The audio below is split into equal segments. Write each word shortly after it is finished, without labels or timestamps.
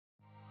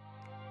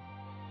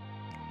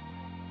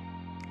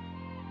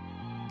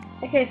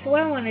Okay, so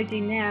what I want to do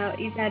now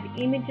is add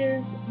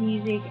images,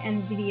 music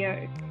and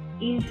video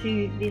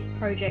into this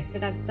project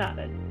that I've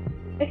started.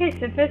 Okay,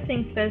 so first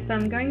things first,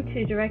 I'm going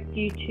to direct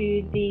you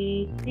to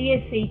the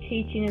DSC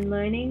Teaching and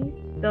Learning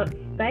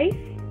 .space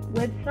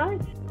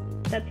website.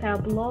 That's our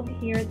blog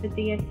here at the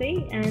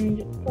DSC, and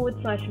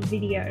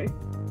 /video.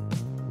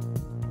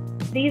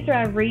 These are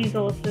our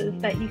resources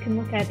that you can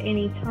look at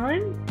any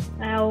time.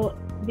 Our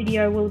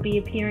video will be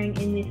appearing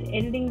in this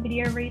editing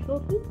video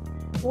resources.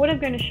 What I'm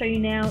going to show you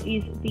now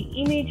is the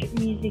image,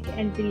 music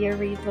and video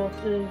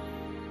resources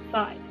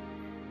site.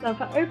 So if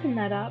I open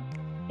that up,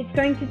 it's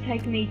going to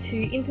take me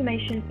to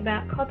information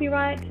about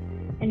copyright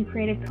and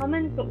Creative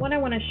Commons, but what I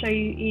want to show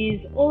you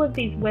is all of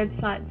these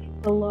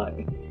websites below.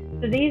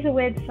 So these are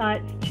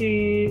websites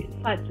to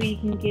sites where you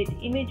can get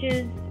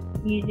images,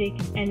 music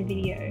and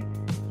video.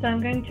 So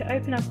I'm going to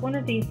open up one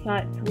of these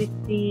sites with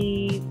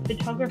the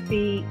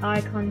photography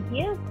icon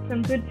here.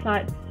 Some good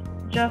sites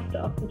just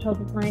off the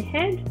top of my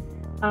head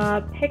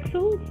are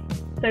Pexels.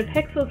 So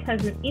Pexels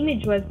has an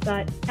image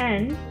website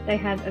and they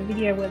have a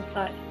video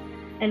website.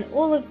 And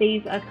all of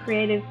these are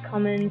Creative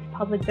Commons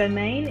public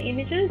domain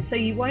images, so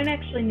you won't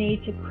actually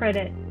need to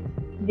credit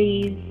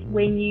these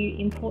when you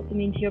import them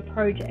into your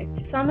project.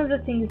 Some of the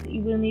things that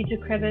you will need to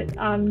credit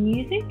are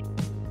music.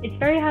 It's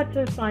very hard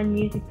to find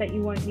music that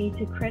you won't need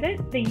to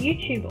credit. The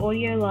YouTube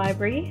audio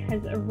library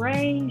has a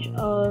range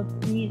of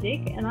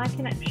music, and I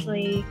can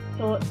actually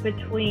sort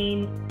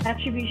between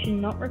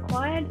attribution not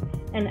required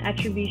and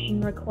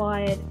attribution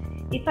required.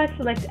 If I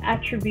select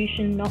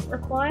attribution not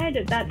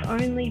required, that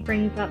only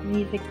brings up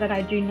music that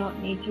I do not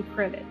need to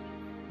credit.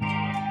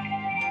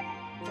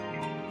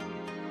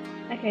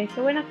 Okay,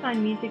 so when I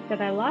find music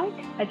that I like,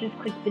 I just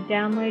click the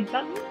download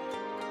button,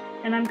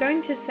 and I'm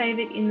going to save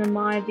it in the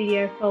My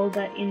Video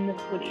folder in the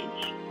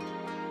footage.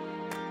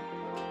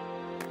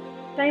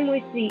 Same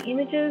with the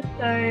images,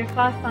 so if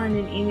I find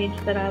an image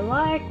that I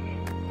like,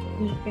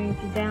 I'm just going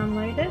to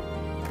download it,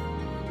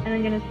 and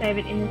I'm going to save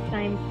it in the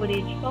same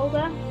footage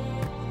folder.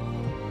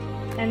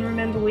 And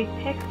remember, with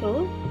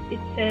Pexels, it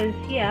says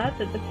here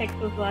that the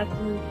Pexels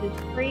license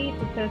is free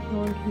for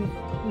personal and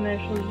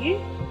commercial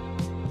use,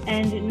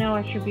 and no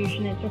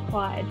attribution is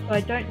required. So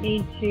I don't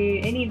need to,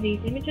 any of these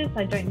images,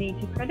 I don't need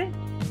to credit.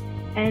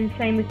 And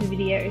same with the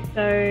video.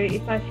 So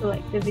if I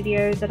select the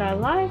video that I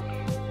like,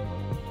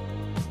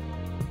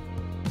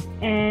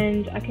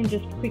 and I can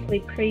just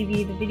quickly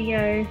preview the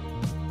video,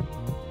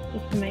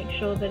 just to make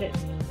sure that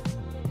it's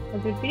a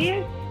good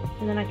video,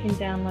 and then I can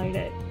download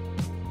it.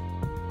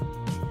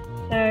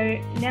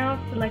 So now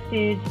I've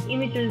selected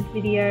images,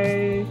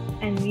 video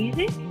and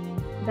music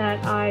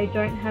that I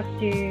don't have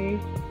to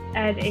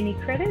add any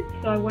credits,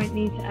 so I won't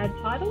need to add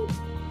titles.